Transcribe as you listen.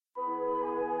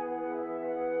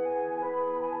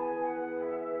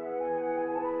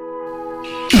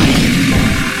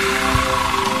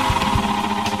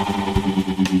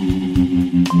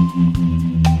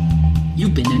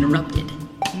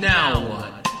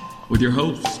with your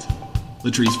host,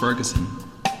 Latrice Ferguson.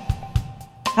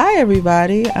 Hi,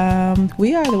 everybody.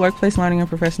 We are the Workplace Learning and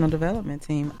Professional Development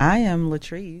Team. I am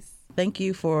Latrice. Thank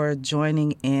you for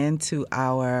joining in to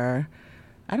our,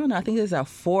 I think it's our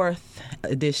fourth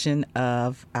edition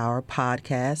of our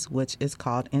podcast, which is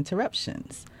called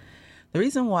Interruptions. The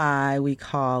reason why we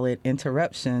call it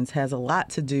Interruptions has a lot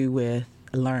to do with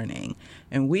learning.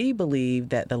 And we believe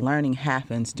that the learning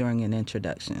happens during an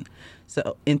interruption.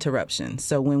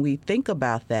 So when we think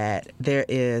about that, there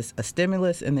is a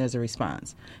stimulus and there's a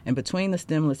response. And between the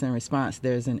stimulus and response,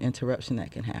 there's an interruption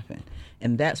that can happen.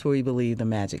 And that's where we believe the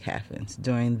magic happens,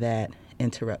 during that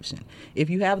interruption. If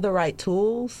you have the right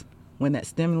tools, when that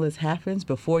stimulus happens,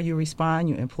 before you respond,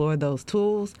 you employ those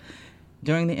tools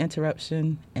during the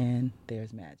interruption, and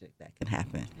there's magic that can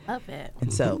happen. Love it.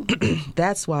 And so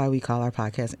that's why we call our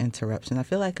podcast Interruption. I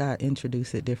feel like I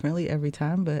introduce it differently every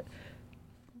time, but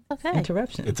okay.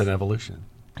 Interruptions. It's an evolution.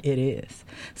 It is.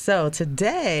 So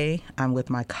today I'm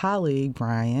with my colleague,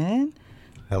 Brian.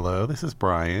 Hello, this is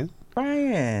Brian.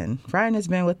 Brian has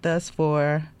been with us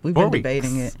for, we've 4 been weeks.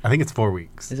 debating it. I think it's 4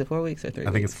 weeks. Is it 4 weeks or 3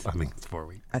 I think weeks? I think it's 4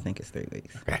 weeks. I think it's 3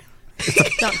 weeks. Okay.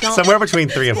 Don't. Somewhere between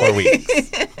 3 and 4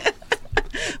 weeks.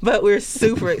 But we're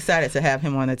super excited to have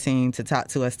him on the team to talk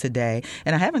to us today.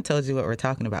 And I haven't told you what we're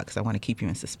talking about because I want to keep you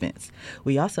in suspense.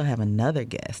 We also have another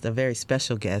guest, a very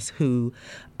special guest, who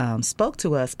spoke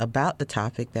to us about the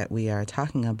topic that we are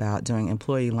talking about during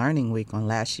Employee Learning Week on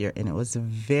last year. And it was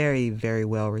very, very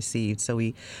well received. So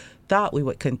we thought we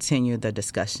would continue the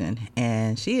discussion.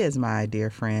 And she is my dear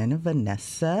friend,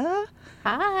 Vanessa.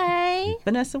 Hi.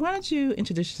 Vanessa, why don't you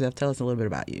introduce yourself? Tell us a little bit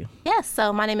about you. Yes,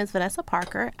 so my name is Vanessa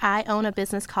Parker. I own a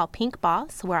business called Pink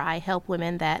Boss, where I help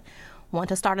women that want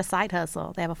to start a side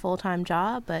hustle. They have a full-time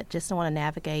job, but just don't want to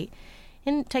navigate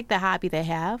and take the hobby they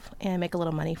have and make a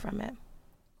little money from it.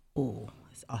 Ooh,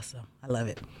 it's awesome. I love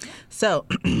it. So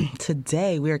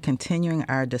today we are continuing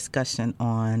our discussion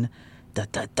on the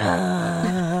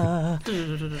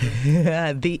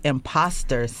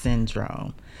imposter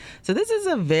syndrome. So this is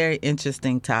a very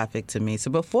interesting topic to me. So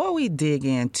before we dig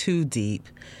in too deep,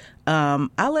 I'll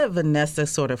let Vanessa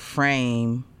sort of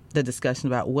frame the discussion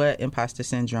about what imposter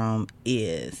syndrome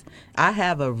is. I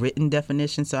have a written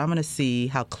definition, so I'm going to see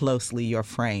how closely your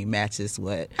frame matches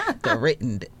what the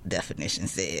written definition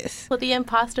says. Well, the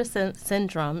imposter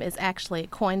syndrome is actually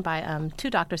coined by two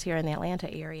doctors here in the Atlanta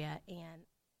area, and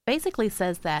basically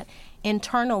says that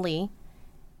internally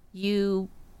you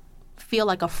feel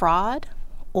like a fraud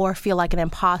or feel like an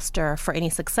imposter for any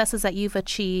successes that you've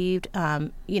achieved,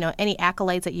 any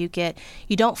accolades that you get.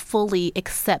 You don't fully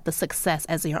accept the success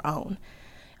as your own.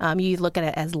 You look at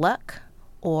it as luck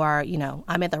or,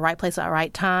 I'm at the right place at the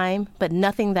right time, but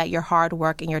nothing that your hard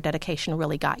work and your dedication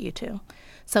really got you to.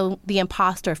 So the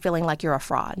imposter feeling like you're a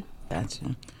fraud.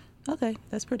 Gotcha. Okay,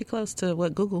 that's pretty close to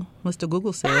what Mr.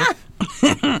 Google said.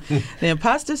 The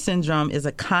imposter syndrome is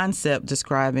a concept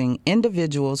describing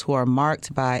individuals who are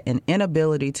marked by an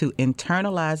inability to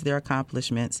internalize their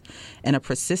accomplishments and a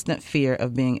persistent fear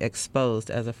of being exposed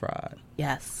as a fraud.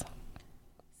 Yes.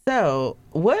 So,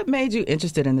 what made you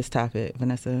interested in this topic,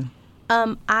 Vanessa?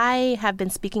 I have been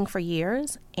speaking for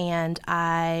years, and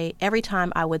every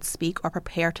time I would speak or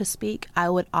prepare to speak, I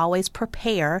would always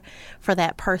prepare for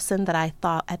that person that I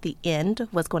thought at the end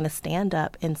was going to stand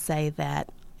up and say that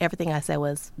everything I said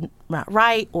was not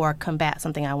right or combat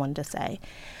something I wanted to say.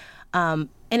 And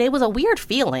it was a weird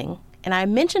feeling. And I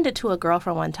mentioned it to a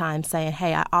girlfriend one time saying,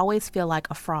 hey, I always feel like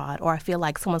a fraud, or I feel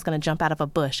like someone's going to jump out of a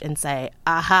bush and say,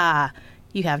 aha,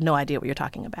 you have no idea what you're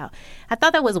talking about. I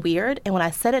thought that was weird. And when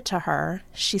I said it to her,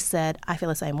 she said, I feel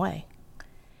the same way.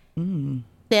 Mm.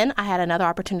 Then I had another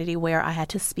opportunity where I had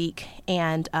to speak,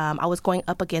 and I was going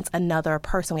up against another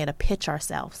person. We had to pitch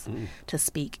ourselves to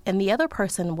speak. And the other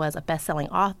person was a best-selling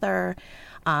author,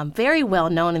 very well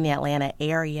known in the Atlanta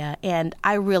area. And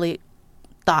I really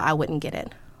thought I wouldn't get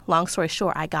it. Long story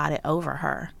short, I got it over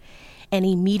her. And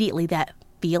immediately that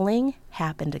feeling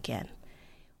happened again.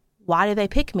 Why did they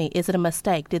pick me? Is it a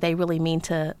mistake? Did they really mean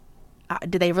to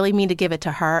give it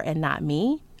to her and not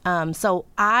me? So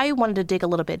I wanted to dig a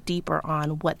little bit deeper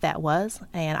on what that was,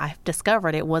 and I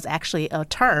discovered it was actually a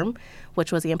term,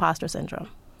 which was the imposter syndrome.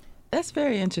 That's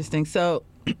very interesting. So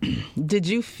did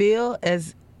you feel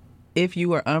as if you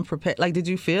were unprepared? Like, did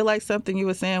you feel like something you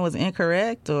were saying was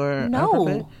incorrect or No.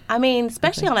 unprepared? I mean,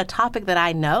 especially on a topic that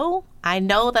I know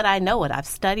that I know it. I've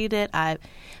studied it.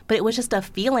 But it was just a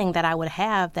feeling that I would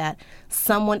have that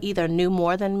someone either knew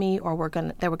more than me, or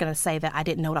they were going to say that I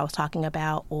didn't know what I was talking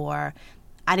about, or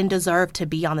I didn't deserve to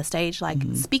be on the stage. Like,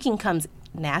 speaking comes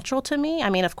natural to me. I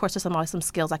mean, of course, there's always some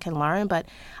skills I can learn, but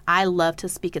I love to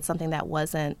speak at something that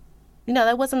wasn't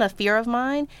that wasn't a fear of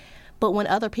mine. But when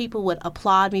other people would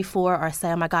applaud me for or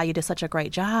say, oh my God, you did such a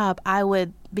great job, I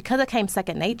would, because it came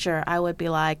second nature, I would be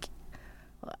like,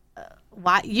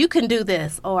 why you can do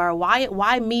this, or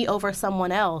why me over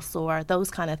someone else, or those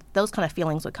kind of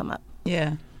feelings would come up.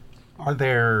 Yeah.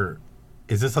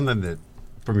 Is this something that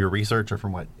from your research or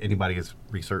from what anybody has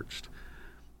researched,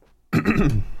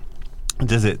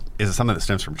 is it something that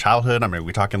stems from childhood? I mean, are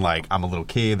we talking like I'm a little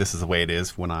kid, this is the way it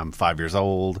is when I'm 5 years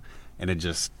old, and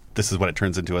this is what it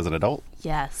turns into as an adult?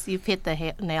 Yes, you've hit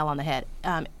the nail on the head.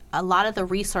 A lot of the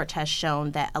research has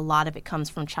shown that a lot of it comes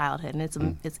from childhood.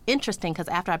 And it's interesting because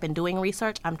after I've been doing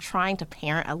research, I'm trying to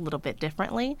parent a little bit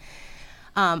differently.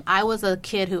 I was a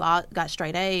kid who got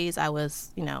straight A's. I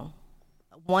was,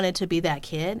 wanted to be that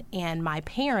kid. And my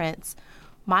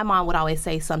mom would always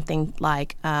say something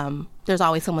like, there's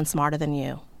always someone smarter than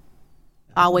you.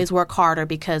 Always work harder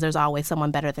because there's always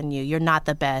someone better than you. You're not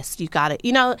the best. You got it.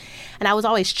 And I was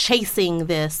always chasing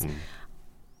this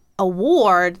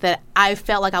award that I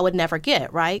felt like I would never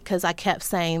get, right? Because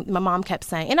my mom kept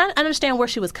saying, and I understand where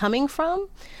she was coming from,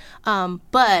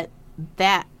 but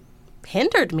that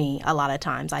hindered me a lot of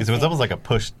times. Because it was almost like a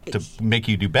push to make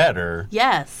you do better.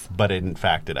 Yes. But in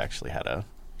fact, it actually had a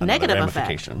negative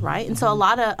effect, right? And so a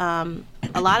lot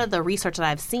of the research that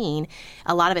I've seen,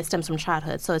 a lot of it stems from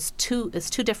childhood. So it's two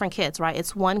different kids, right?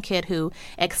 It's one kid who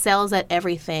excels at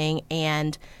everything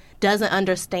and doesn't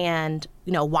understand,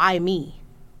 why me?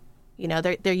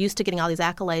 They're used to getting all these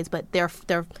accolades, but their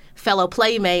fellow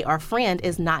playmate or friend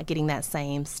is not getting that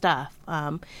same stuff.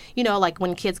 Like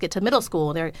when kids get to middle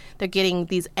school, they're getting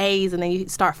these A's, and then you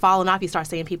start falling off. You start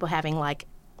seeing people having like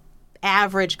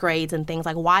average grades and things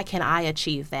like, why can I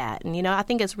achieve that? And I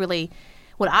think it's really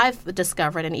what I've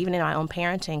discovered, and even in my own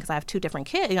parenting, because I have two different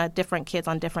kids, different kids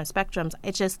on different spectrums.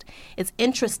 It's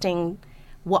interesting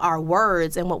what our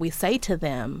words and what we say to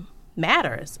them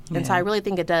matters. Yeah. And so I really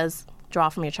think it does draw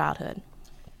from your childhood.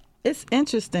 It's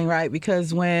interesting, right?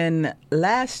 Because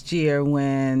last year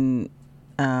when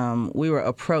we were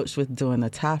approached with doing the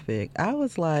topic, I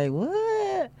was like,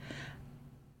 what?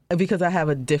 Because I have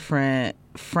a different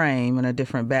frame and a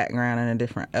different background and a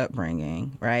different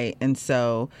upbringing, right? And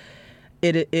so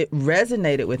it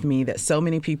resonated with me that so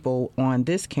many people on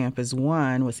this campus,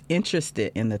 one, was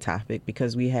interested in the topic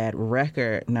because we had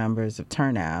record numbers of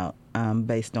turnout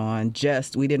based on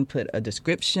we didn't put a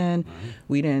description. Mm-hmm.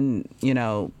 We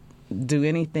didn't, do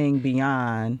anything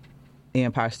beyond the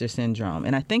imposter syndrome.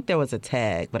 And I think there was a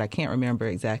tag, but I can't remember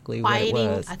exactly what it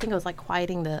was. I think it was like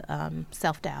quieting the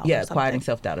self-doubt. Yeah, quieting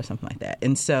self-doubt or something like that.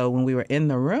 And so when we were in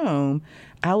the room,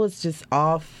 I was just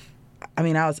I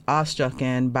was awestruck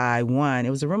by one. It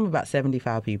was a room of about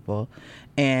 75 people,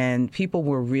 and people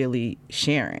were really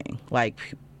sharing, like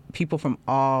people from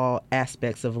all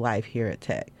aspects of life here at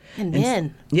Tech. And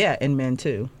men. Yeah, and men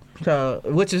too. So,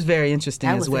 which is very interesting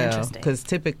as well. Because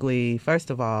typically,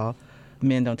 first of all,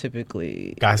 men don't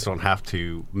typically... Guys don't have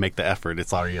to make the effort.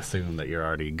 It's already assumed that you're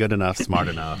already good enough, smart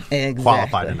enough, exactly.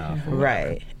 Qualified enough.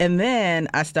 Right. And then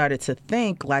I started to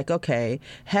think, like, okay,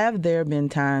 have there been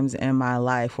times in my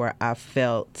life where I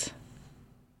felt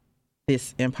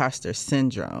this imposter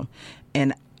syndrome?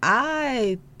 And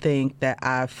I think that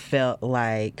I felt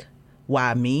like,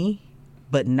 why me?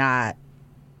 But not,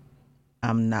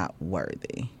 I'm not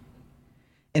worthy.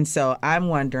 And so I'm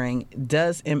wondering,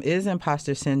 is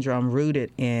imposter syndrome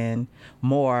rooted in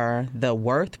more the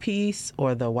worth piece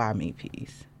or the why me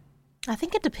piece? I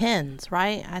think it depends,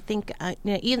 right? I think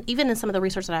even in some of the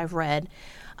research that I've read,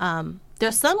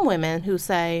 there's some women who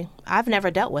say, I've never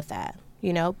dealt with that,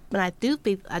 but I do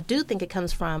think it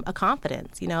comes from a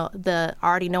confidence, the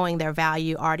already knowing their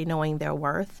value, already knowing their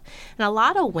worth. And a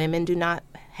lot of women do not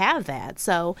have that.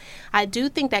 So I do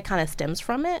think that kind of stems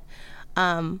from it.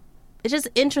 It's just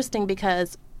interesting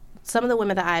because some of the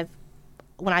women that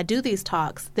when I do these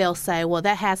talks, they'll say, well,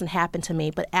 that hasn't happened to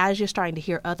me. But as you're starting to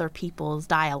hear other people's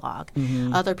dialogue,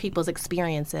 mm-hmm. other people's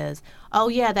experiences, oh,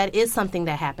 yeah, that is something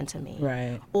that happened to me.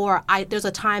 Right. Or there's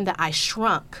a time that I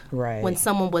shrunk right. when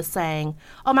someone was saying,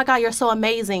 oh, my God, you're so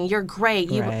amazing. You're great.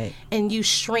 Right. And you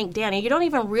shrink down. And you don't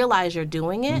even realize you're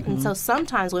doing it. Mm-hmm. And so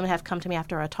sometimes women have come to me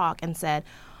after a talk and said,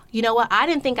 you know what? I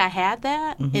didn't think I had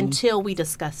that mm-hmm. until we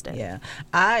discussed it. Yeah,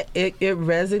 it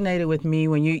resonated with me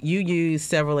when you used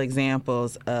several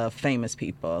examples of famous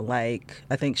people. Like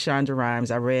I think Shonda Rhimes.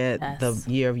 I read Yes.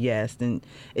 The Year of Yes, and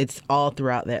it's all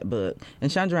throughout that book. And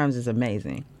Shonda Rhimes is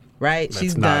amazing, right? That's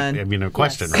She's not, done no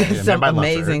question. Yes. Right? some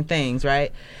amazing things,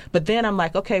 right? But then I'm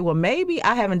like, okay, well maybe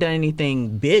I haven't done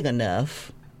anything big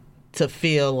enough to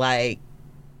feel like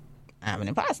I'm an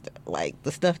imposter. Like,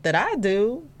 the stuff that I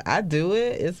do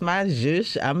it. It's my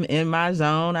zhush. I'm in my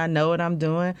zone. I know what I'm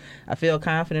doing. I feel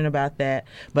confident about that.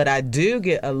 But I do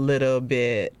get a little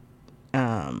bit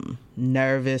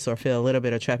nervous or feel a little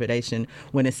bit of trepidation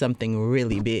when it's something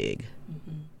really big.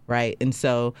 Right? And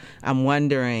so I'm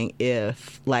wondering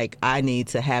if, like, I need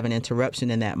to have an interruption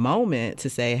in that moment to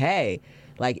say, hey,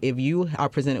 like, if you are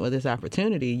presented with this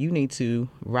opportunity, you need to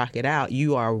rock it out.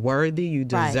 You are worthy. You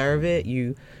deserve it.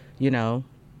 You know,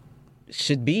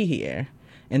 should be here.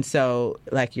 And so,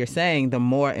 like you're saying, the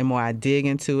more and more I dig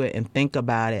into it and think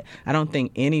about it, I don't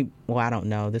think I don't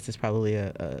know. This is probably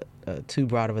a too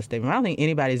broad of a statement. I don't think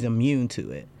anybody's immune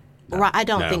to it. Right, I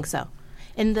don't think so.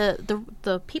 And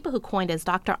the people who coined it is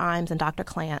Dr. Imes and Dr.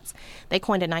 Clance. They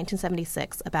coined it in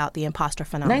 1976 about the imposter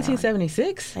phenomenon.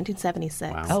 1976?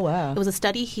 1976. Wow. Oh, wow. It was a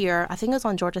study here. I think it was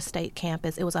on Georgia State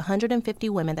campus. It was 150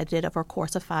 women that did it over a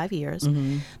course of 5 years.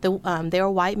 They were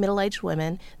white, middle-aged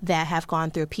women that have gone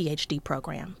through a PhD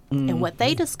program. And what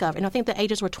they discovered, and I think the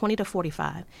ages were 20 to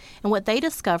 45, and what they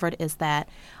discovered is that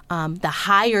the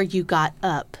higher you got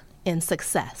up in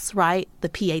success, right, the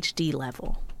PhD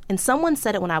level. And someone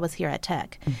said it when I was here at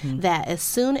Tech, that as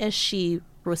soon as she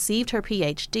received her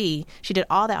PhD, she did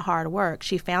all that hard work,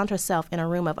 she found herself in a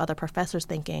room of other professors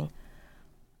thinking,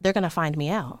 they're going to find me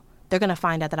out. They're going to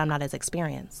find out that I'm not as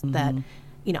experienced, that,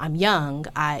 you know, I'm young,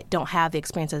 I don't have the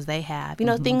experiences they have, you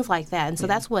know, things like that. And so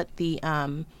that's what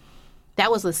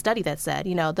that was the study that said,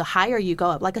 you know, the higher you go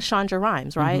up, like a Shonda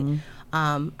Rhimes, right?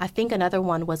 I think another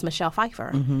one was Michelle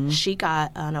Pfeiffer. She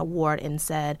got an award and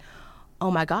said,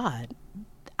 oh my God,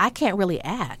 I can't really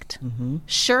act.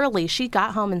 Surely, she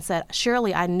got home and said,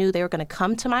 surely I knew they were going to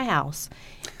come to my house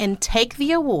and take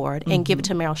the award and give it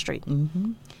to Meryl Streep.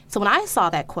 So when I saw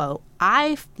that quote,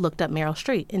 I looked up Meryl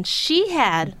Streep, and she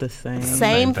had The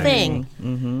same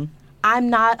thing. I'm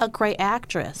not a great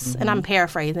actress, and I'm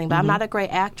paraphrasing, but I'm not a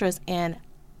great actress, and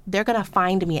they're going to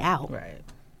find me out. Right.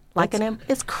 Like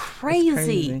it's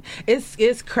crazy.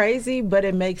 It's crazy, but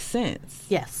it makes sense.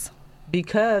 Yes.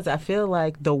 Because I feel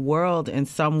like the world in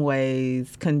some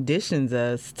ways conditions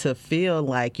us to feel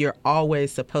like you're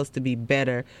always supposed to be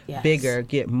better, bigger,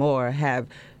 get more,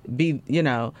 you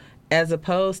know, as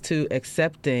opposed to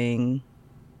accepting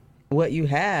what you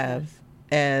have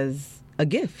as a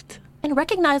gift. And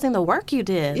recognizing the work you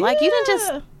did. Like, you didn't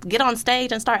just get on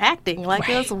stage and start acting. Like,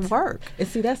 it was work. And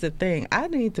see, that's the thing. I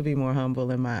need to be more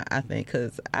humble I think,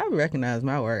 because I recognize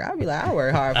my work. I'll be like, I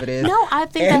work hard for this. No, I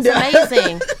think that's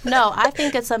amazing. No, I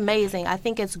think it's amazing. I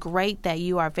think it's great that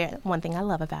you are one thing I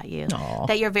love about you,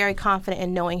 that you're very confident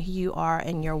in knowing who you are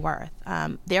and your worth.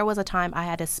 There was a time I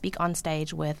had to speak on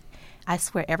stage with, I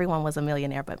swear everyone was a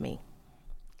millionaire but me.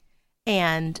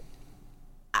 And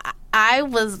I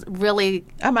was really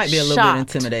I might be a little shocked,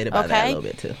 bit intimidated by that a little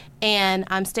bit too. And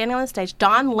I'm standing on the stage.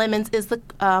 Don Lemons is the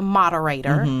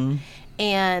moderator.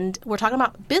 And we're talking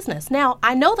about business. Now,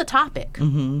 I know the topic,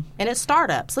 and it's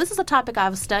startups. So this is a topic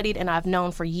I've studied and I've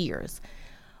known for years.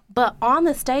 But on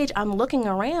the stage, I'm looking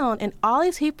around, and all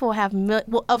these people have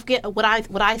what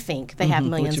I think they have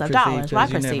millions of dollars. What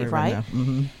I perceive, right?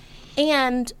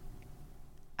 And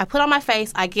I put on my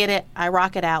face, I get it, I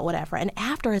rock it out, whatever. And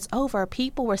after it's over,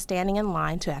 people were standing in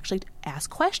line to actually ask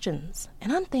questions.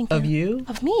 And I'm thinking... Of you?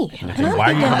 Of me. And I'm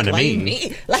why are you coming to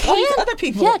me? Like all these other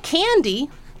people. Yeah, Candy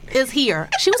is here.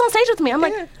 She was on stage with me. I'm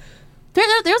like,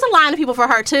 there's a line of people for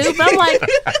her, too. But I'm like,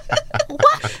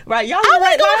 what? Right, y'all I'm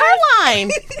right doing her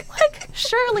line. Like,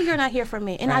 surely you're not here for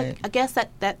me. And Right. I guess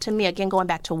that, to me, again, going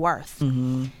back to worth,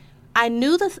 I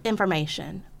knew this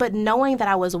information, but knowing that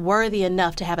I was worthy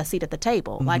enough to have a seat at the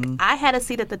table. Like, I had a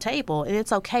seat at the table, and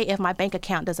it's okay if my bank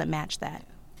account doesn't match that.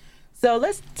 So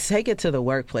let's take it to the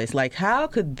workplace. Like, how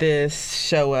could this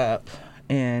show up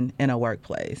in a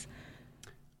workplace?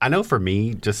 I know for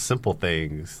me, just simple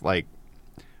things like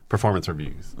performance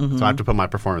reviews. So I have to put my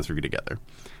performance review together.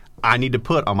 I need to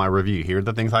put on my review, here are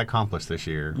the things I accomplished this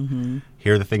year.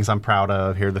 Here are the things I'm proud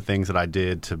of. Here are the things that I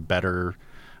did to better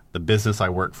the business I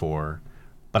work for.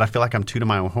 But I feel like I'm tooting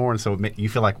my own horn, so you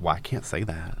feel like, well, I can't say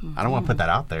that. I don't want to put that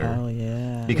out there. Oh,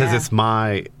 yeah. Because it's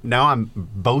now I'm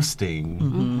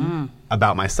boasting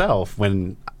about myself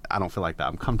when I don't feel like that.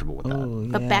 I'm comfortable with that. Oh,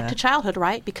 But yeah. back to childhood,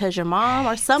 right? Because your mom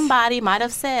or somebody might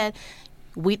have said,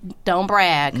 "We don't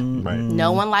brag. Right.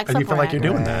 No one likes And a you feel like bragger."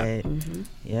 you're doing that. Right.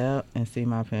 Yep. And see,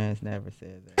 my parents never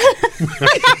said that.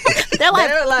 They're like,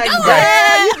 They're like, "Don't girl,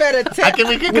 brag." you better tell.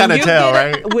 We can kind of tell,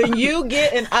 right? When you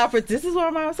get an opportunity, this is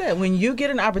what my mom said. When you get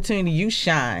an opportunity, you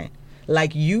shine.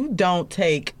 Like, you don't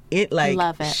take it. Like,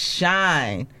 Love it.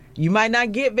 shine. You might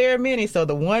not get very many, so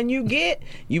the one you get,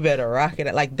 you better rock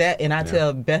it like that. And I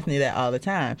tell Bethany that all the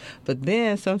time. But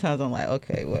then sometimes I'm like,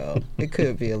 okay, well, it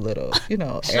could be a little,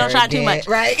 Don't try too much,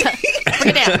 right?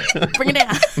 Bring it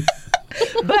down.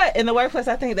 But in the workplace,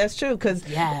 I think that's true because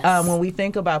Yes. when we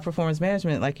think about performance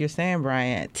management, like you're saying,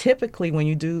 Brian, typically when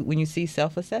you see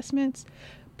self-assessments,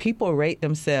 people rate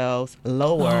themselves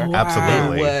lower than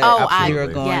Absolutely. what you're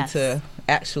going yes. to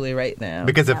actually rate them.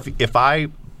 Because if I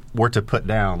were to put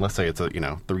down, let's say it's a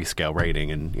 3-scale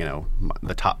rating, and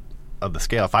the top of the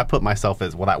scale, if I put myself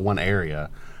as that one area,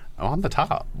 I'm the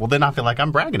top. Well, then I feel like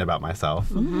I'm bragging about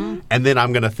myself, and then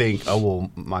I'm going to think,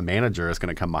 my manager is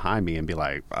going to come behind me and be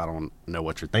like, I don't know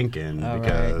what you're thinking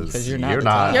because you're not you're the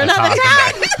not top. You're the not the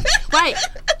top. top. Right.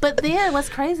 But then what's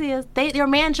crazy is your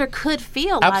manager could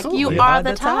feel Absolutely. like you are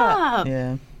the top.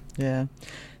 Yeah.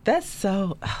 That's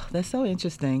so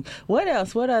interesting. What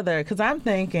else? What other? Because I'm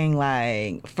thinking,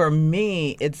 like, for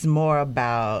me, it's more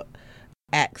about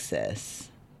access.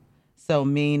 So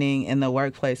meaning in the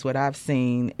workplace, what I've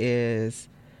seen is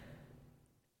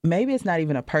maybe it's not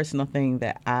even a personal thing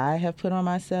that I have put on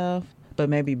myself, but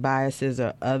maybe biases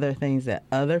or other things that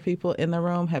other people in the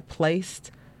room have placed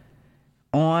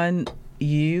on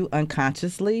you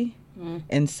unconsciously.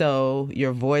 And so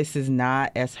your voice is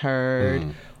not as heard.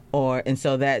 And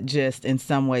so that just in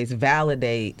some ways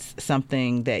validates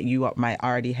something that you might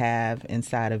already have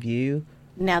inside of you.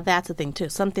 Now that's the thing too.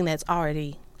 Something you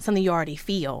already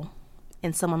feel,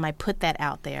 and someone might put that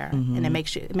out there, and it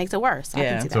makes it worse. I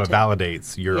can see that So it too.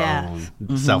 validates your own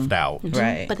self-doubt.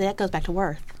 Right. But that goes back to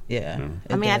worth. Yeah.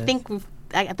 I mean, I think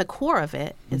at the core of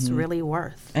it, it's really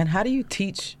worth. And how do you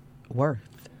teach worth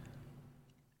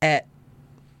at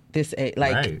this age?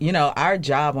 Like, Right. Our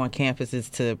job on campus is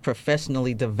to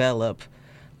professionally develop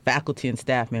faculty and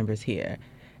staff members here.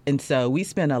 And so we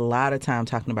spend a lot of time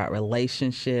talking about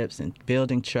relationships and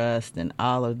building trust and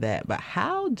all of that. But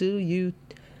how do you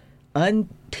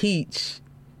unteach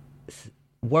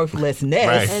worthlessness?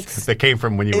 Right. That came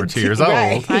from when you were 2 years old.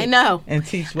 Right. I know. And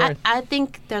teach worth. I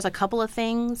think there's a couple of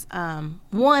things.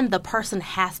 One, the person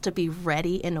has to be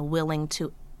ready and willing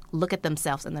to look at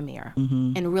themselves in the mirror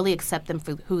and really accept them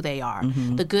for who they are.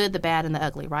 The good, the bad, and the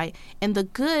ugly, right? And the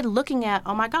good, looking at,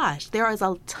 oh my gosh, there is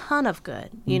a ton of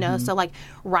good, So like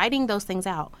writing those things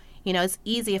out. It's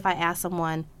easy if I ask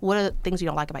someone, what are the things you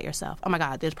don't like about yourself? Oh my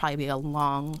God, there's probably be a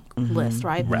long list,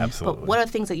 right? Absolutely. But what are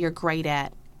the things that you're great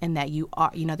at and that you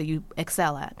are, that you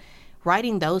excel at?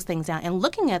 Writing those things down and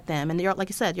looking at them and like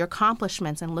you said, your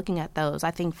accomplishments and looking at those.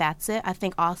 I think that's it. I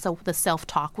think also the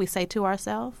self-talk we say to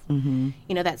ourselves.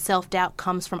 That self-doubt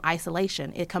comes from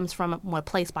isolation. It comes from a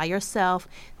place by yourself,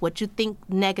 what you think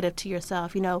negative to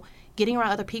yourself, getting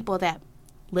around other people that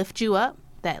lift you up,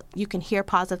 that you can hear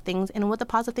positive things, and what the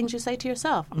positive things you say to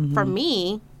yourself. For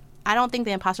me, I don't think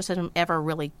the imposter syndrome ever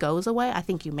really goes away. I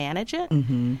think you manage it.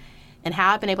 And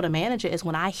how I've been able to manage it is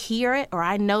when I hear it or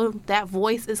I know that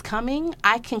voice is coming,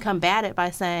 I can combat it by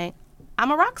saying,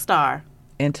 I'm a rock star.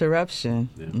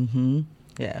 Interruption.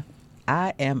 Yeah.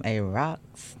 I am a rock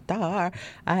star.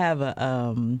 I have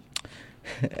I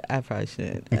probably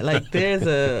shouldn't. Like, there's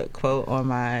a quote on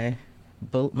my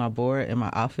board in my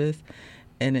office,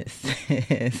 and it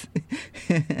says,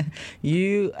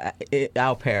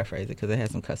 I'll paraphrase it because it has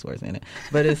some cuss words in it,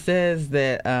 but it says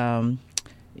that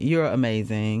you're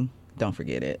amazing. Don't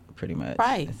forget it, pretty much.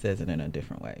 Right. It says it in a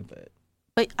different way,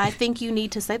 But I think you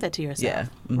need to say that to yourself,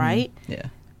 right? Yeah.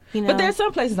 But there's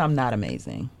some places I'm not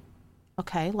amazing.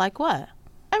 Okay, like what?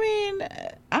 I mean,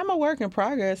 I'm a work in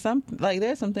progress.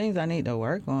 There's some things I need to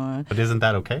work on. But isn't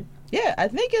that okay? Yeah, I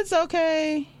think it's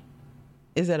okay.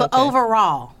 Is that but okay?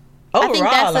 overall, I think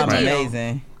that's the I'm deal.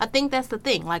 amazing. I think that's the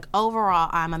thing. Like, overall,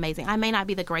 I'm amazing. I may not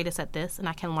be the greatest at this, and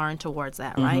I can learn towards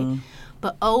that, right?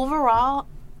 But overall,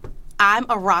 I'm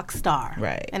a rock star.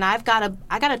 Right. And I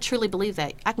gotta truly believe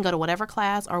that. I can go to whatever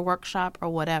class or workshop or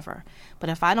whatever. But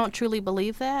if I don't truly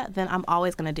believe that, then I'm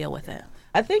always going to deal with it.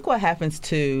 I think what happens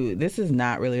too, this is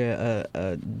not really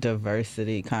a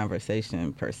diversity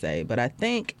conversation per se, but I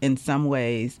think in some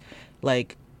ways,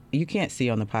 like, you can't see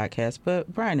on the podcast,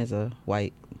 but Brian is a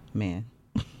white man.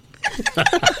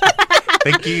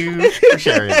 Thank you for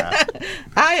sharing that.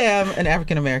 I am an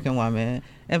African-American woman,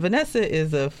 and Vanessa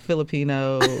is a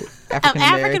Filipino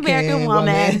African-American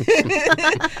woman.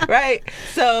 Right?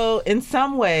 So in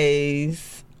some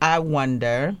ways, I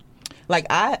wonder, like,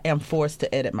 I am forced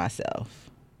to edit myself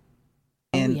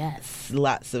in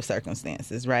lots of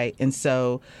circumstances, right? And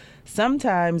so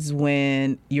sometimes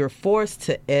when you're forced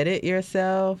to edit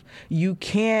yourself, you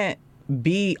can't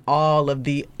give them all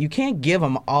the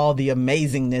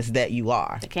amazingness that you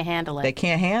are. They can't handle it. They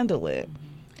can't handle it.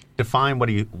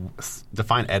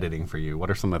 define editing for you. What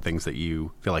are some of the things that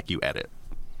you feel like you edit?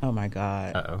 Oh my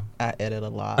God. Uh-oh. I edit a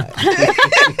lot.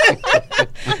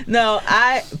 No,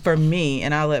 for me,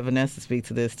 and I'll let Vanessa speak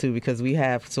to this too, because we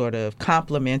have sort of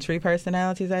complementary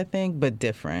personalities, I think, but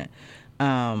different.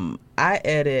 I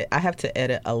have to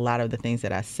edit a lot of the things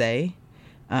that I say.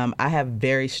 I have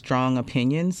very strong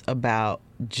opinions about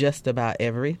just about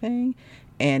everything,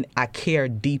 and I care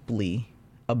deeply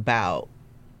about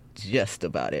just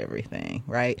about everything,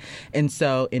 right? And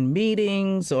so in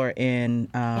meetings or in...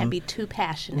 Can't be too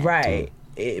passionate. Right.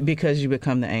 Because you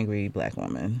become the angry black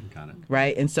woman. Got it.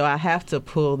 Right? And so I have to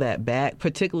pull that back,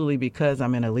 particularly because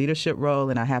I'm in a leadership role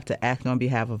and I have to act on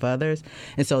behalf of others.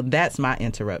 And so that's my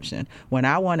interruption. When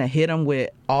I want to hit them with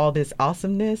all this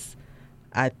awesomeness,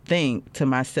 I think to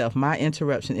myself, my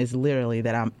interruption is literally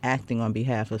that I'm acting on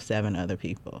behalf of 7 other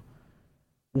people.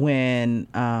 When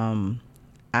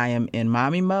I am in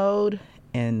mommy mode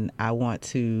and I want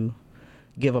to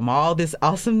give them all this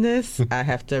awesomeness, I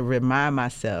have to remind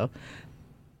myself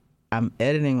I'm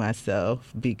editing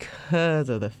myself because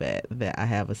of the fact that I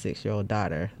have a 6-year-old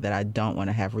daughter, that I don't want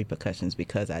to have repercussions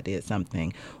because I did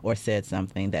something or said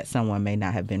something that someone may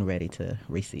not have been ready to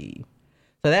receive.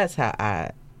 So that's how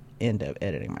I end up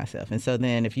editing myself. And so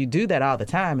then if you do that all the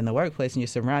time in the workplace and you're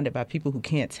surrounded by people who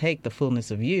can't take the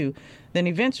fullness of you, then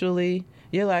eventually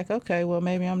you're like, okay, well,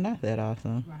 maybe I'm not that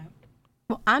awesome. Right.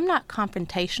 Well, I'm not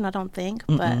confrontational, I don't think,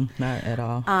 but not at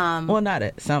all. Well, not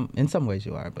at in some ways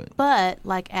you are, but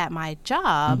like at my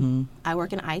job, Mm-hmm. I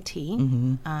work in IT,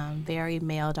 very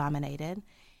male dominated,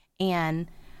 and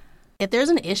if there's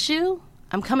an issue,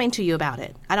 I'm coming to you about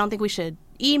it. I don't think we should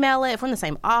email it. If we're in the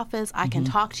same office, I can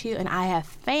talk to you, and I have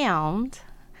found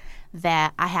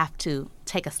that I have to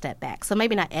take a step back. So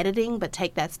maybe not editing, but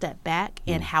take that step back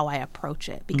in how I approach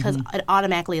it, because it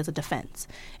automatically is a defense.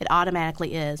 It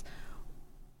automatically is,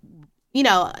 you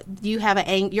know, you're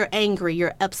angry,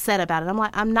 you're upset about it. I'm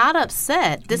like, I'm not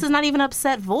upset. This is not even an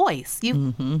upset voice.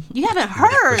 You haven't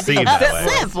heard the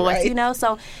upset voice, right? You know.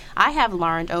 So I have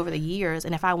learned over the years,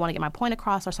 and if I want to get my point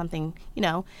across or something, you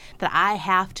know, that I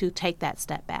have to take that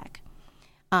step back.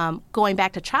 Going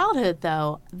back to childhood,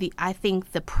 though, I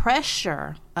think the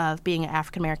pressure of being an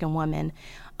African American woman,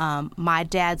 my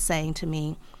dad saying to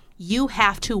me, "You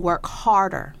have to work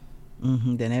harder."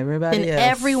 Than everybody else.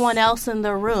 Everyone else in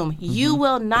the room. You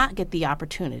will not get the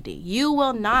opportunity. You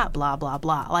will not blah, blah,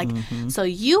 blah. Like, so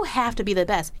you have to be the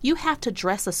best. You have to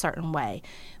dress a certain way.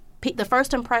 The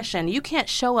first impression, you can't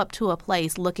show up to a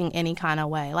place looking any kind of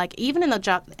way. Like, even in the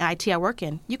job IT I work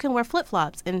in, you can wear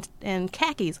flip-flops and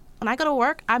khakis. When I go to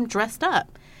work, I'm dressed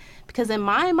up. Because in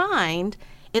my mind,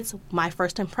 it's my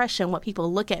first impression, what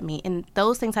people look at me. And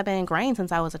those things have been ingrained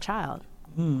since I was a child.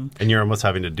 And you're almost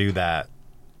having to do that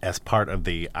as part of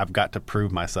I've got to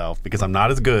prove myself because I'm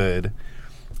not as good.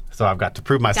 So I've got to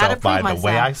prove myself by the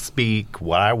way I speak,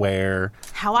 what I wear,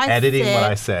 how I editing sit. what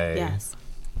I say. Yes.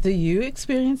 Do you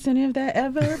experience any of that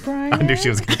ever, Brian? I knew she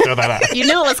was going to throw that out. You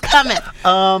knew it was coming.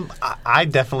 I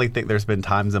definitely think there's been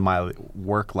times in my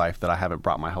work life that I haven't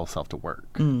brought my whole self to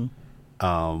work.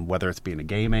 Whether it's being a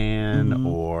gay man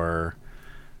or...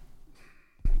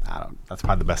 that's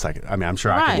probably the best I could. I mean, I'm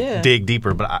sure I can dig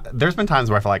deeper, but there's been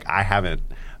times where I feel like I haven't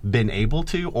been able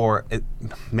to, or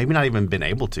maybe not even been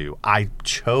able to. I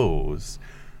chose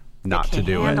not to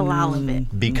do it. Handle all of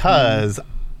it. Because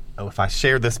if I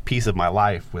share this piece of my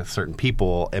life with certain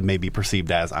people, it may be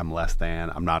perceived as I'm less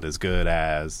than, I'm not as good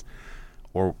as,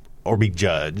 or be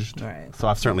judged. Right. So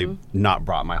I've certainly not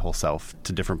brought my whole self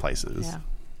to different places. Yeah.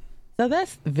 So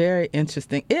that's very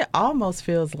interesting. It almost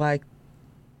feels like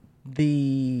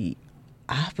the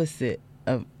opposite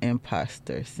of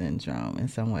imposter syndrome in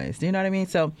some ways. Do you know what I mean?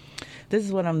 So this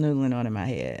is what I'm noodling on in my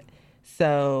head.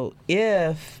 So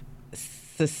if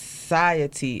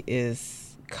society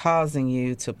is causing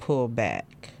you to pull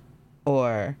back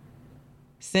or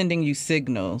sending you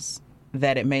signals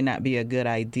that it may not be a good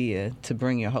idea to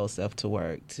bring your whole self to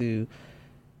work, is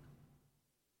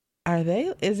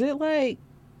it like,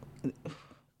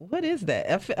 what is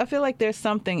that? I feel like there's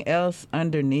something else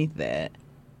underneath that.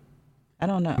 I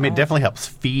don't know. I mean, it definitely helps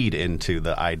feed into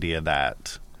the idea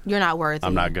that you're not worthy.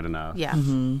 I'm not good enough. Yeah.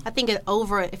 I think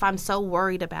if I'm so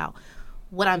worried about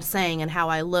what I'm saying and how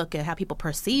I look and how people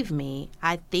perceive me,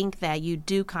 I think that you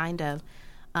do kind of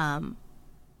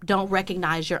don't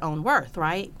recognize your own worth,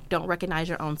 right? Don't recognize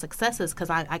your own successes because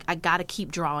I got to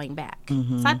keep drawing back.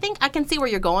 So I think I can see where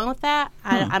you're going with that.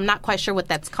 I'm not quite sure what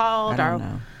that's called. I don't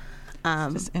know.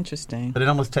 It's interesting. But it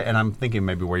almost, and I'm thinking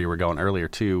maybe where you were going earlier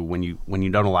too, when you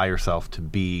don't allow yourself to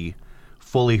be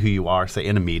fully who you are, say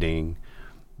in a meeting,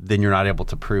 then you're not able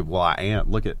to prove, well, I am.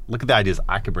 Look at the ideas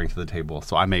I could bring to the table.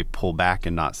 So I may pull back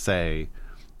and not say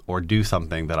or do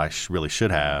something that I really should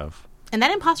have. And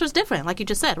that imposter is different, like you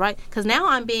just said, right? Because now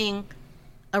I'm being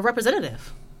a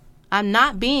representative. I'm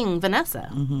not being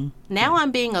Vanessa. Now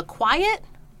I'm being a quiet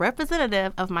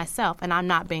representative of myself, and I'm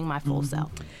not being my full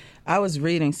self. I was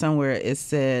reading somewhere, it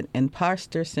said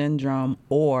imposter syndrome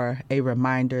or a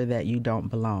reminder that you don't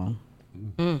belong,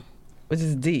 which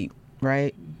is deep,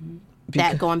 right?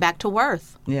 That going back to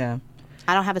worth. Yeah.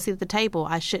 I don't have a seat at the table.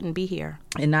 I shouldn't be here.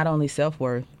 And not only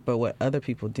self-worth, but what other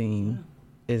people deem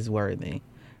is worthy,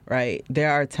 right?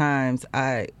 There are times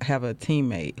I have a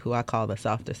teammate who I call the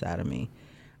softer side of me.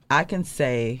 I can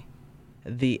say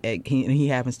he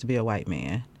happens to be a white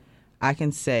man. I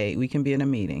can say, we can be in a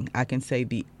meeting, I can say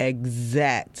the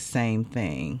exact same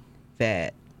thing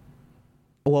that,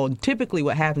 well, typically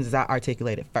what happens is I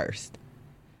articulate it first.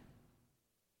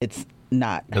 It's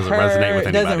not doesn't resonate with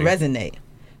anybody. Doesn't resonate.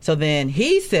 So then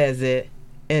he says it,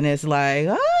 and it's like,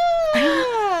 that's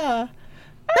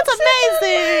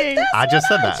amazing. I just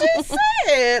said that. You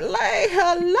said, like,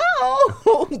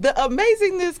 hello. The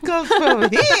amazingness comes from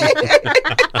here.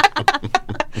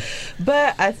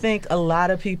 But I think a lot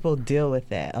of people deal with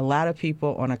that. A lot of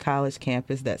people on a college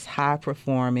campus that's high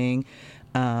performing,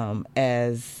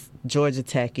 as Georgia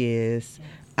Tech is.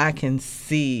 I can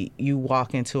see you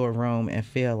walk into a room and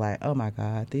feel like, oh my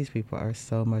God, these people are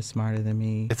so much smarter than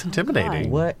me. It's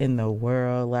intimidating. What in the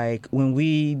world? Like, when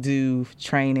we do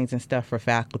trainings and stuff for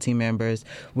faculty members,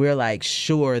 we're like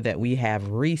sure that we have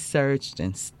researched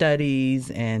and studies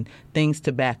and things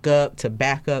to back up,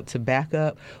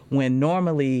 when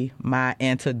normally my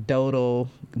anecdotal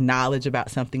knowledge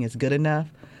about something is good enough.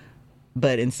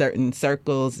 But in certain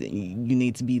circles, you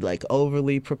need to be like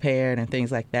overly prepared and things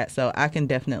like that. So I can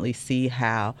definitely see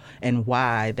how and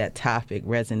why that topic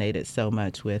resonated so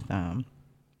much with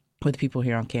people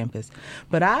here on campus.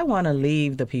 But I want to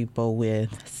leave the people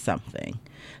with something.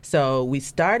 So we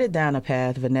started down a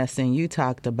path, Vanessa, and you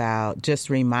talked about just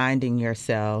reminding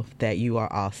yourself that you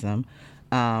are awesome.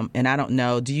 And I don't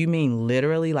know, do you mean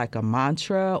literally like a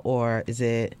mantra, or is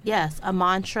it? Yes, a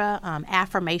mantra.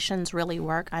 Affirmations really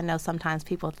work. I know sometimes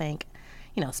people think,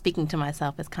 speaking to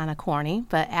myself is kind of corny,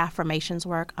 but affirmations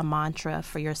work. A mantra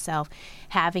for yourself,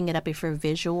 having it up if you're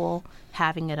visual,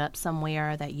 having it up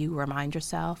somewhere that you remind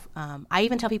yourself. I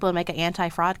even tell people to make an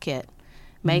anti-fraud kit.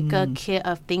 Make a kit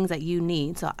of things that you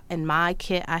need. So in my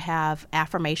kit, I have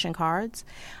affirmation cards.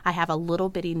 I have a little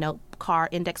bitty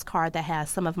index card that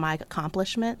has some of my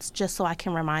accomplishments, just so I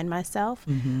can remind myself.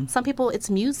 Some people,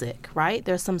 it's music, right?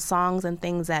 There's some songs and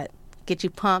things that get you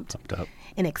pumped up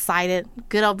and excited.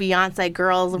 Good old Beyonce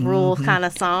Girls Rule kind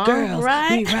of song, Girls,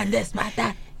 right? we run this, my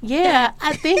that. Yeah,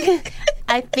 I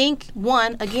think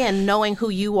one, again, knowing who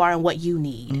you are and what you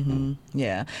need.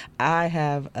 Yeah, I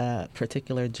have a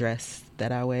particular dress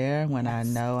that I wear when I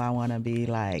know I want to be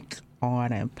like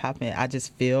on and popping. I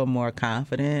just feel more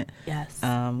confident. Yes.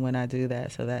 When I do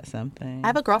that, so that's something. I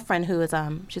have a girlfriend who is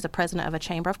she's a president of a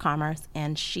chamber of commerce,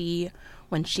 and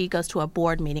when she goes to a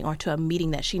board meeting or to a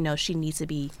meeting that she knows she needs to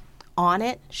be on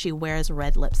it, she wears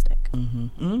red lipstick.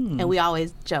 And we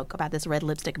always joke about this red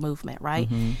lipstick movement, right?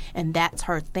 And that's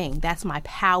her thing. That's my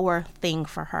power thing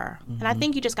for her. And I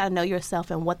think you just got to know yourself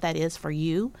and what that is for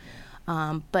you.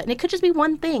 But it could just be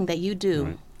one thing that you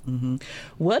do. Right.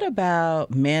 What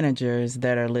about managers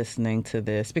that are listening to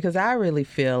this? Because I really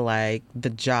feel like the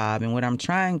job and what I'm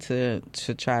trying to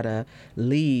try to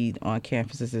lead on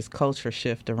campus is this culture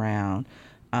shift around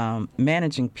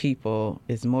managing people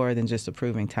is more than just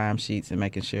approving timesheets and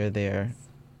making sure they're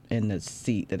in the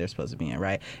seat that they're supposed to be in,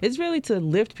 right? It's really to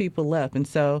lift people up. And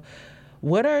so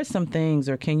what are some things,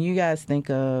 or can you guys think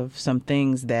of some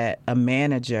things that a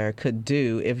manager could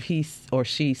do if he or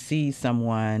she sees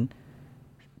someone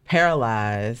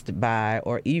paralyzed by,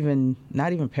 or even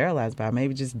not even paralyzed by,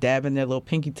 maybe just dabbing their little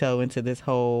pinky toe into this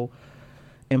whole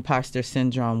imposter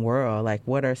syndrome world? Like,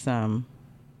 what are some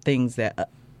things that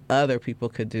other people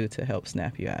could do to help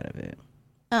snap you out of it?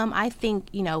 I think,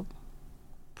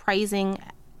 praising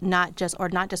not just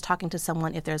talking to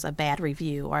someone if there's a bad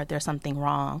review or if there's something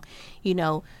wrong.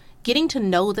 Getting to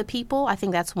know the people, I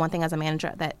think that's one thing as a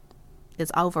manager that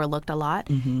is overlooked a lot.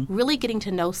 Really getting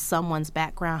to know someone's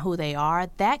background, who they are,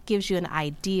 that gives you an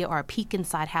idea or a peek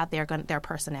inside how their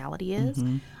personality is.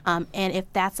 And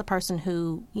if that's a person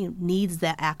who needs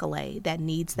that accolade, that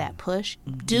needs that push,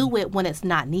 do it when it's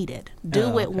not needed.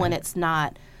 Do it when it's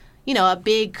not, a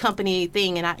big company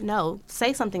thing. And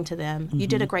say something to them. You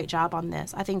did a great job on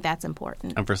this. I think that's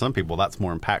important. And for some people, that's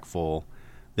more impactful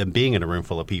than being in a room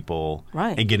full of people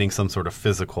right. and getting some sort of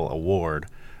physical award.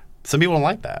 Some people don't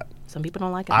like that. Some people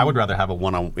don't like it. I would rather have a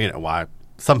one-on-one.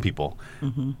 Some people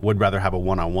would rather have a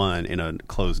one-on-one in a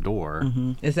closed door.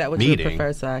 Is that what meeting. you would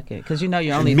prefer? So I can, because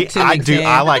you're only Me, 2 I weeks do. in.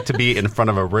 I like to be in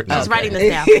front of a written. I was writing this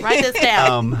down. Write this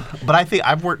down. But I think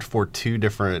I've worked for 2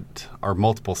 different or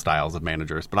multiple styles of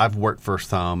managers. But I've worked for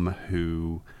some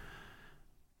who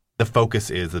the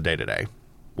focus is the day-to-day.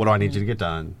 What do I need you to get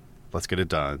done? Let's get it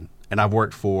done. And I've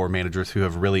worked for managers who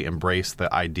have really embraced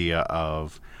the idea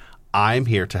of I'm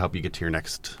here to help you get to your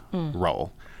next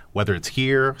role. Whether it's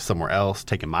here, somewhere else,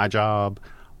 taking my job,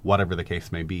 whatever the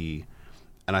case may be.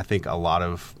 And I think a lot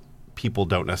of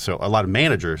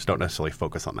managers don't necessarily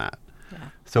focus on that. Yeah.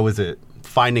 So is it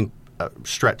finding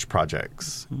stretch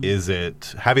projects? Is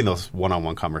it having those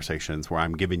one-on-one conversations where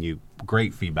I'm giving you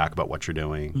great feedback about what you're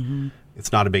doing?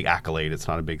 It's not a big accolade. It's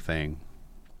not a big thing.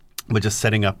 But just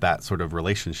setting up that sort of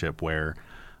relationship where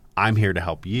I'm here to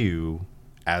help you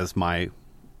as one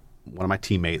of my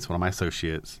teammates, one of my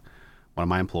associates, one of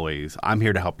my employees. I'm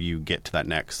here to help you get to that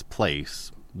next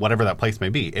place, whatever that place may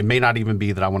be. It may not even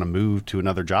be that I want to move to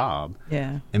another job.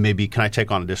 Yeah. It may be, can I take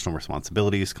on additional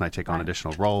responsibilities? Can I take on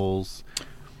additional roles?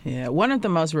 Yeah. One of the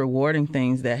most rewarding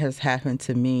things that has happened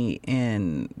to me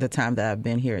in the time that I've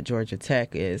been here at Georgia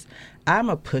Tech is I'm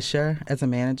a pusher as a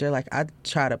manager. Like, I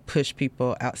try to push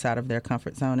people outside of their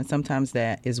comfort zone. And sometimes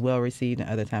that is well received and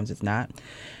other times it's not.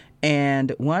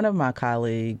 And one of my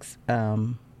colleagues,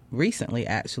 recently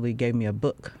actually gave me a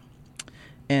book.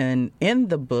 And in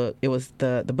the book,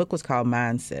 the book was called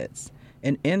Mindsets.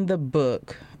 And in the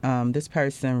book, this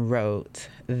person wrote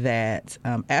that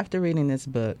after reading this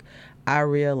book, I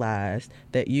realized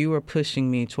that you were pushing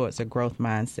me towards a growth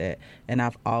mindset, and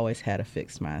I've always had a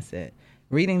fixed mindset.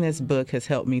 Reading this book has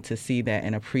helped me to see that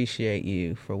and appreciate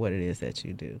you for what it is that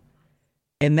you do.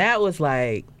 And that was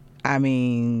like,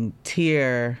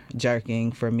 tear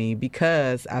jerking for me,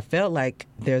 because I felt like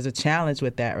there's a challenge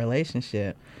with that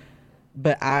relationship.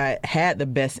 But I had the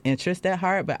best interest at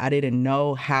heart, but I didn't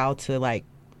know how to,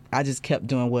 I just kept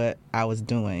doing what I was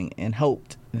doing and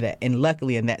hoped that, and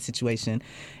luckily in that situation,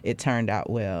 it turned out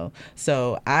well.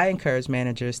 So I encourage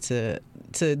managers to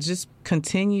just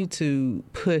continue to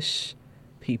push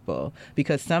people,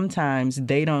 because sometimes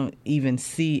they don't even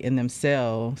see in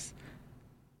themselves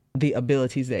the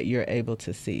abilities that you're able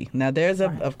to see. Now,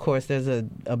 of course, there's a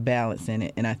balance in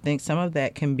it. And I think some of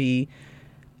that can be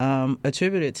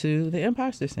attributed to the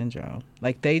imposter syndrome.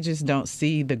 Like, they just don't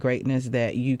see the greatness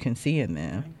that you can see in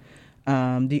them.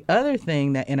 The other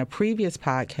thing that in a previous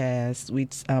podcast,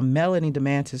 Melanie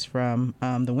DeMantis from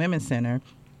the Women's Center,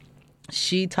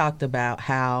 she talked about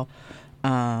how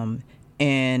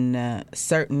in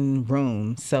certain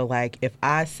rooms, so like if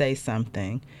I say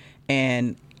something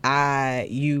and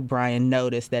you, Brian,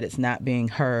 notice that it's not being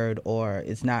heard or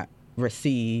it's not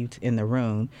received in the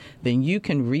room, then you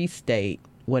can restate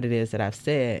what it is that I've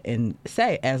said and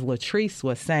say, as Latrice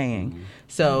was saying.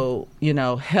 So,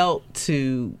 help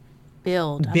to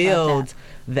build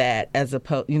that as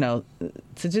opposed, to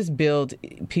just build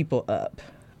people up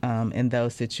in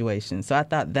those situations. So I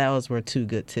thought those were 2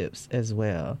 good tips as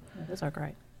well. Those are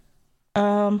great.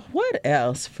 What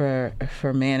else for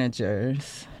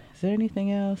managers? Is there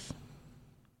anything else?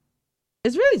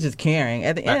 It's really just caring.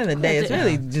 At the end of the day, it's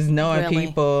really just knowing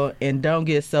people, and don't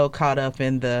get so caught up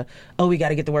in we got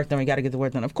to get the work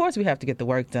done. Of course we have to get the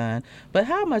work done, but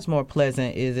how much more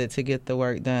pleasant is it to get the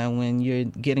work done when you're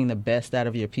getting the best out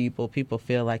of your people? People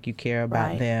feel like you care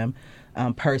about them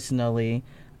personally,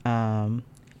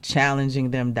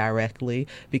 challenging them directly,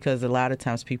 because a lot of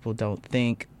times people don't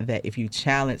think that if you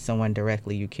challenge someone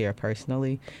directly, you care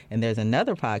personally. And there's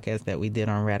another podcast that we did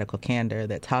on Radical Candor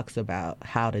that talks about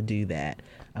how to do that.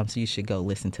 So you should go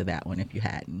listen to that one if you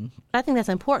hadn't. I think that's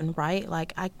important, right?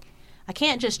 Like, I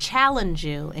can't just challenge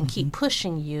you and keep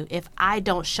pushing you if I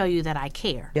don't show you that I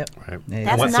care. Yep. Right.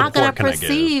 That's not going to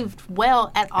perceive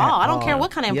well at all. I don't care what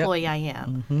kind of employee I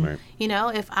am. Right.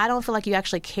 If I don't feel like you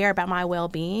actually care about my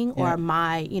well-being or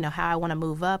my, how I want to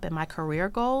move up and my career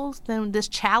goals, then this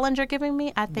challenge you're giving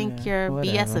me, I think you're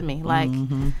BSing me. Like,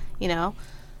 And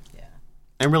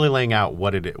really laying out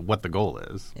what the goal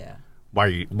is. Yeah.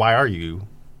 Why are you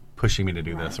pushing me to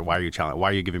do this, or why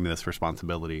are you giving me this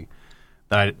responsibility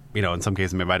that I, in some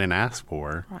cases maybe I didn't ask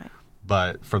for. Right.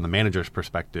 But from the manager's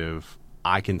perspective,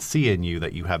 I can see in you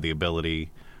that you have the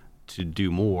ability to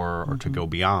do more or to go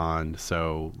beyond.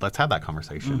 So let's have that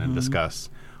conversation and discuss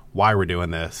why we're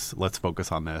doing this. Let's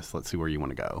focus on this. Let's see where you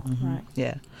want to go. Right.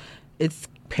 Yeah. It's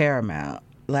paramount.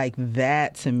 Like,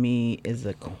 that to me is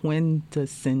a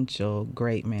quintessential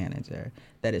great manager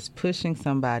that is pushing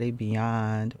somebody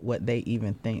beyond what they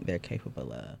even think they're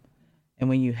capable of. And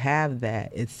when you have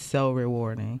that, it's so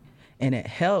rewarding. And it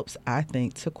helps, I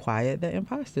think, to quiet the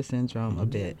imposter syndrome a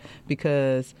bit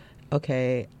because,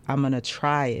 okay, I'm going to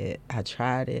try it. I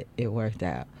tried it. It worked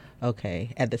out.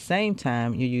 Okay. At the same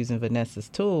time, you're using Vanessa's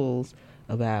tools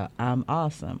about I'm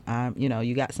awesome.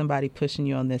 You got somebody pushing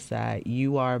you on this side.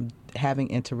 You are having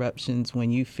interruptions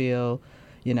when you feel,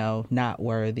 not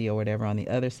worthy or whatever on the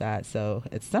other side. So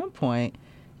at some point,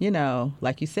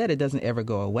 like you said, it doesn't ever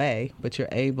go away, but you're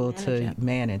able to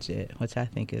manage it, which I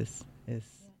think is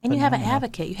and phenomenal. You have an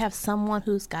advocate. You have someone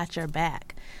who's got your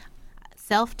back.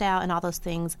 Self-doubt and all those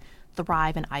things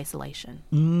thrive in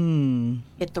isolation.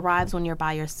 It thrives when you're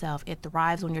by yourself. It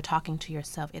thrives when you're talking to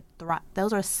yourself. It's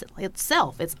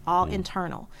self. It's all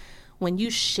internal. When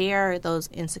you share those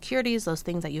insecurities, those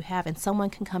things that you have, and someone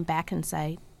can come back and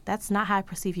say, that's not how I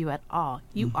perceive you at all.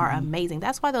 You are amazing.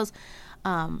 That's why those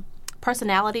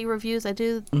personality reviews I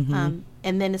do, and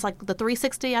then it's like the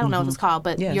 360, I don't know what it's called,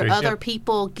 but your other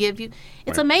people give you,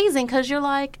 it's amazing because you're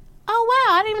like, oh,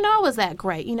 wow, I didn't even know I was that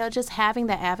great. Just having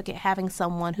that advocate, having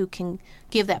someone who can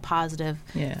give that positive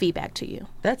feedback to you.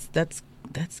 That's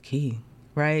key,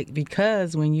 right?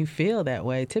 Because when you feel that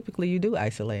way, typically you do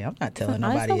isolate. I'm not telling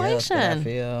nobody else that I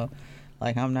feel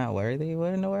like I'm not worthy.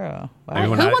 What in the world? Who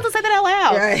wants to say that out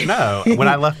loud? Right. No. When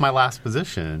I left my last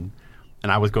position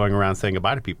and I was going around saying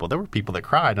goodbye to people, there were people that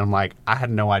cried. I'm like, I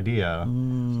had no idea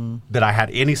that I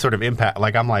had any sort of impact.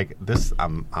 Like, I'm like,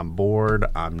 I'm bored.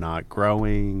 I'm not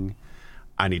growing.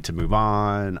 I need to move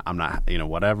on. I'm not,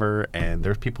 whatever. And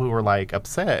there's people who were like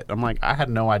upset. I'm like, I had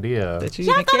no idea that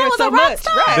you even cared so much.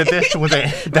 Right. That this was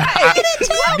it.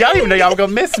 Y'all didn't even know y'all were going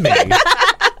to miss me.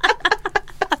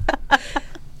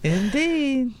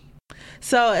 Indeed.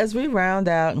 So as we round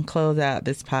out and close out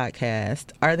this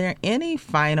podcast, are there any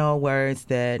final words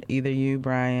that either you,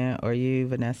 Brian, or you,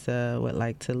 Vanessa, would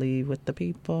like to leave with the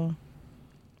people?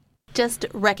 Just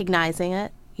recognizing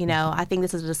it. I think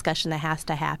this is a discussion that has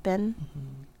to happen.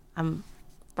 I'm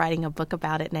writing a book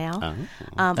about it now.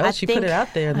 She put it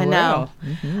out there in the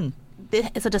world.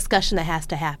 It's a discussion that has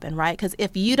to happen, right? Because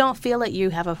if you don't feel it, you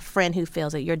have a friend who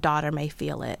feels it. Your daughter may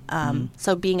feel it.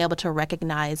 So being able to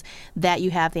recognize that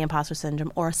you have the imposter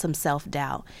syndrome or some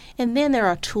self-doubt. And then there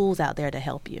are tools out there to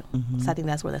help you. So I think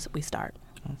that's where we start.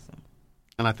 Awesome.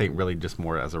 And I think really just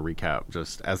more as a recap,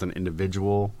 just as an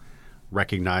individual,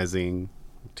 recognizing,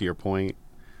 to your point,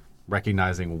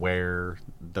 recognizing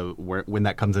when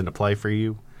that comes into play for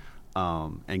you,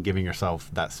 and giving yourself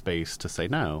that space to say,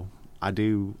 no, I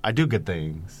do good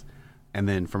things. And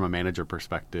then from a manager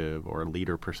perspective or a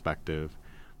leader perspective,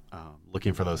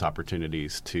 looking for those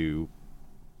opportunities to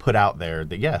put out there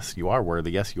that, yes, you are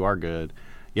worthy. Yes, you are good.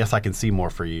 Yes, I can see more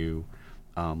for you.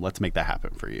 Let's make that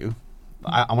happen for you.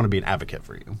 I want to be an advocate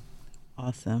for you.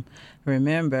 Awesome.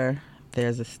 Remember,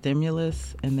 there's a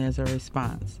stimulus and there's a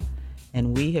response.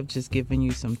 And we have just given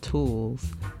you some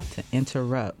tools to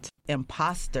interrupt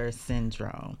imposter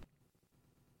syndrome.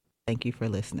 Thank you for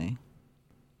listening.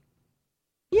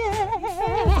 Yeah.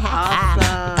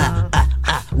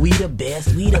 Awesome. We the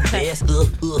best. We the best.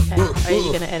 Okay. Are you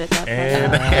going to edit that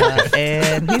part?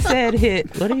 And he said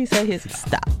what did he say? Hit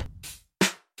stop.